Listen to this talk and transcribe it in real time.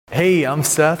Hey, I'm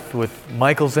Seth with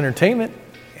Michael's Entertainment,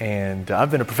 and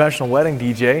I've been a professional wedding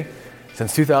DJ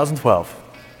since 2012.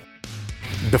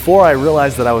 Before I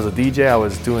realized that I was a DJ, I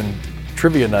was doing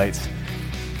trivia nights.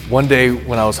 One day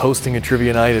when I was hosting a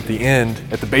trivia night at the End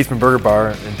at the Basement Burger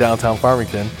Bar in downtown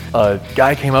Farmington, a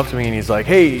guy came up to me and he's like,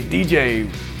 "Hey, DJ,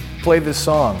 play this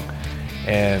song."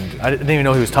 And I didn't even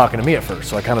know he was talking to me at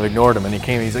first, so I kind of ignored him. And he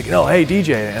came and he's like, "No, hey,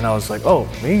 DJ." And I was like, "Oh,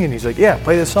 me?" And he's like, "Yeah,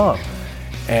 play this song."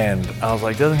 And I was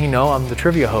like, doesn't he know I'm the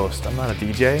trivia host? I'm not a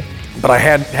DJ. But I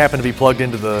happened to be plugged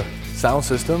into the sound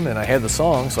system and I had the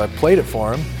song, so I played it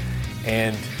for him.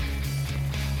 And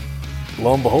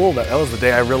lo and behold, that was the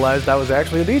day I realized I was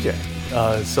actually a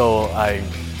DJ. So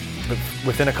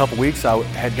within a couple weeks, I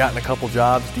had gotten a couple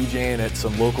jobs DJing at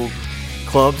some local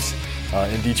clubs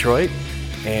in Detroit.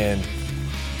 And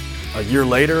a year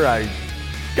later, I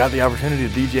got the opportunity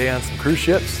to DJ on some cruise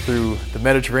ships through the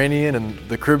Mediterranean and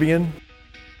the Caribbean.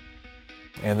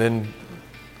 And then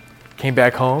came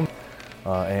back home,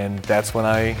 and that's when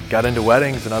I got into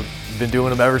weddings, and I've been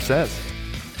doing them ever since.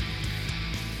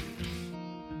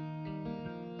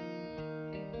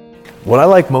 What I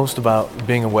like most about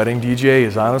being a wedding DJ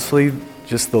is honestly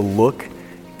just the look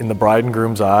in the bride and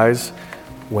groom's eyes.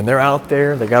 When they're out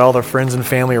there, they got all their friends and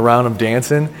family around them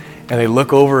dancing, and they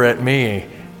look over at me,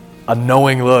 a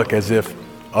knowing look as if,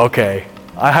 okay,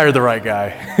 I hired the right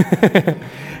guy.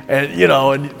 And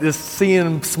and just seeing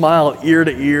them smile ear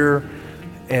to ear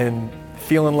and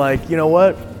feeling like, you know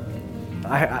what,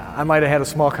 I might have had a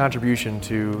small contribution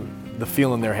to the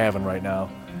feeling they're having right now.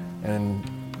 And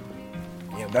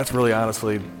that's really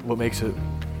honestly what makes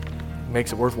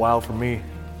it worthwhile for me.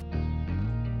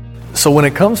 So when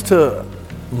it comes to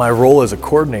my role as a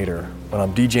coordinator when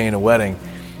I'm DJing a wedding,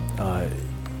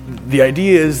 the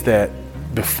idea is that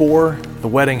before the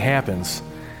wedding happens,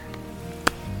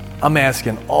 I'm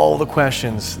asking all the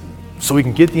questions so we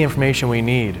can get the information we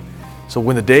need. So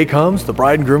when the day comes, the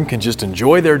bride and groom can just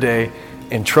enjoy their day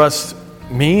and trust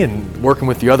me and working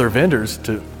with the other vendors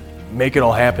to make it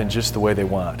all happen just the way they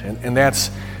want. And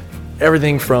that's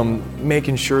everything from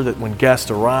making sure that when guests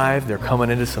arrive, they're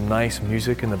coming into some nice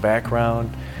music in the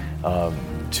background,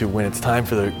 to when it's time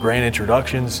for the grand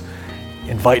introductions,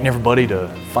 inviting everybody to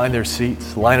find their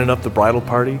seats, lining up the bridal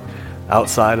party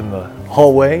outside in the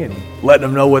hallway and letting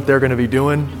them know what they're going to be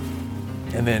doing.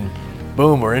 And then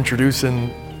boom, we're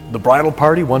introducing the bridal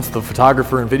party once the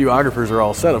photographer and videographers are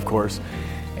all set, of course.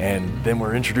 And then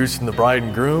we're introducing the bride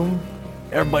and groom.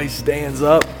 Everybody stands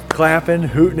up, clapping,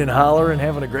 hooting and hollering,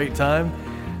 having a great time.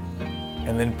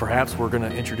 And then perhaps we're going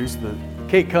to introduce the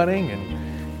cake cutting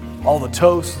and all the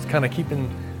toasts, kind of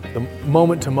keeping the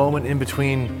moment to moment in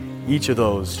between each of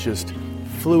those just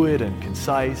fluid and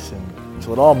concise, and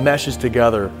so it all meshes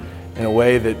together in a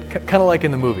way that, kind of like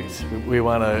in the movies, we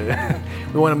want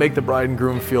to make the bride and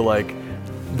groom feel like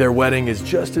their wedding is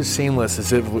just as seamless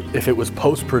as if it was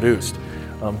post-produced.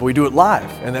 But we do it live,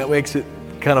 and that makes it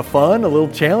kind of fun, a little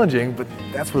challenging, but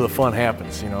that's where the fun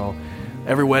happens.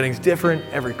 Every wedding's different,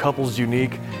 every couple's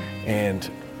unique, and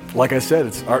like I said,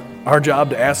 it's our job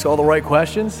to ask all the right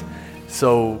questions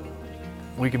so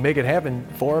we can make it happen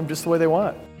for them just the way they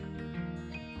want.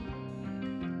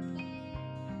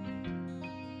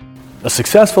 A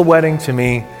successful wedding to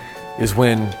me is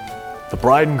when the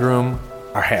bride and groom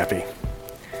are happy.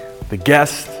 The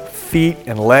guests' feet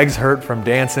and legs hurt from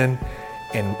dancing,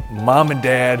 and mom and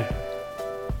dad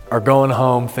are going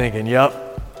home thinking, "Yep,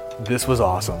 this was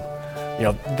awesome."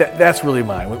 That's really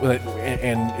mine.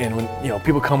 And when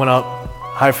people coming up,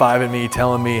 high-fiving me,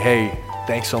 telling me, "Hey,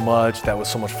 thanks so much. That was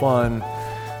so much fun."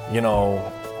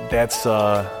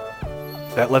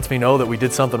 That lets me know that we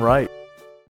did something right.